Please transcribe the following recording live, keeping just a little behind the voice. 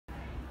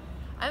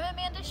I'm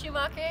Amanda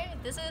Schumacher.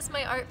 This is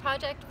my art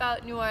project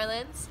about New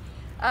Orleans.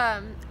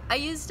 I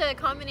used a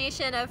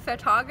combination of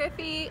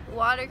photography,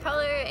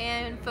 watercolor,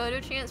 and photo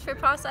transfer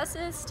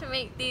processes to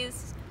make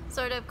these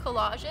sort of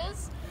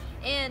collages.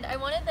 And I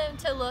wanted them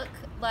to look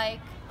like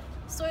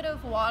sort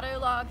of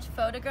waterlogged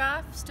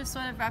photographs to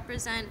sort of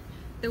represent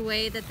the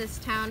way that this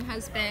town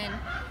has been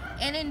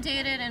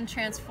inundated and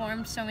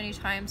transformed so many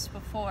times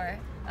before.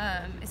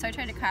 So I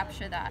tried to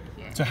capture that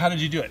here. So how did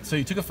you do it? So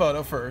you took a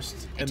photo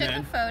first, I took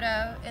a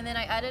photo, and then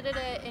I edited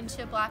it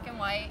into black and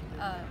white,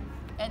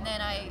 and then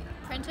I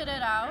printed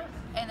it out,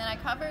 and then I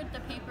covered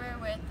the paper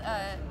with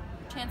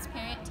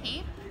transparent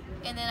tape,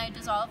 and then I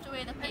dissolved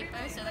away the paper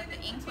so that the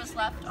ink was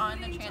left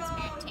on the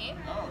transparent tape,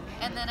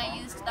 and then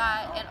I used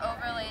that and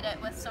overlaid it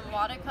with some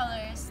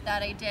watercolors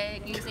that I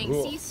did using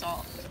sea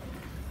salt.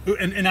 Ooh,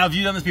 and now have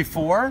you done this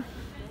before?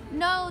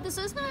 No, this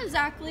is not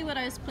exactly what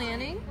I was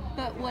planning,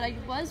 but what I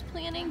was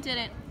planning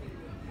didn't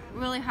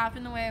really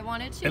happen the way I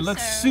wanted to. It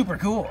looks so super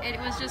cool. It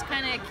was just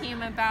kind of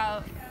came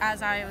about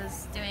as I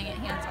was doing it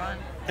hands-on.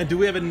 And do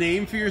we have a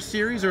name for your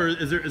series, or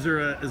is there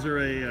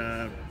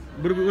a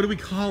what do we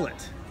call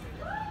it?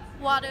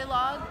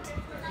 Waterlogged.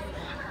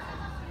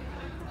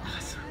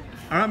 Awesome.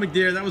 All right,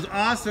 McDear, that was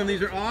awesome.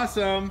 These are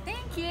awesome.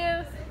 Thank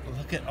you.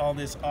 Look at all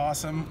this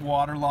awesome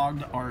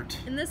waterlogged art.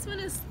 And this one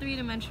is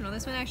three-dimensional.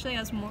 This one actually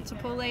has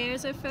multiple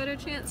layers of photo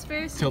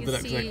transfer. So Tilt it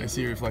up, I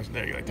see your reflection.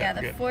 There you go. Like yeah,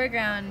 that. the Good.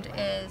 Foreground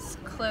is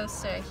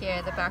closer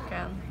here. The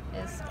background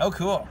is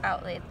cool.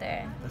 outlaid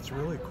there. That's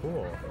really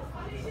cool.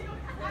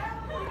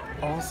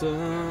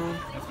 Awesome.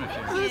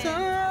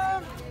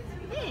 Awesome.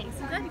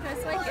 Thanks. I'm glad you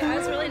guys like it. I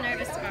was really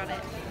nervous about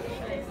it.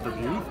 They're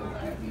beautiful.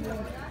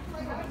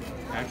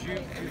 How'd you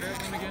do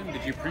that one again?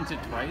 Did you print it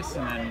twice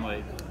and then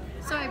like?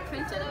 So I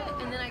printed it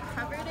and then I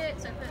covered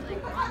it. So I put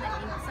like on the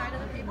ink side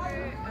of the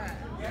paper,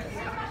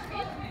 Scotch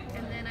tape,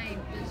 and then I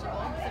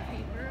dissolved the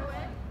paper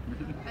away,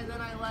 and then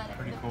I let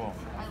Pretty cool.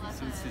 I let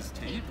So this is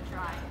the tape?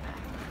 dry.